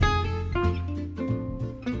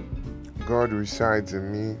God resides in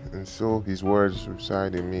me, and so His words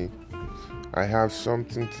reside in me. I have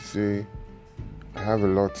something to say. I have a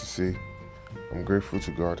lot to say. I'm grateful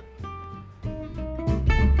to God.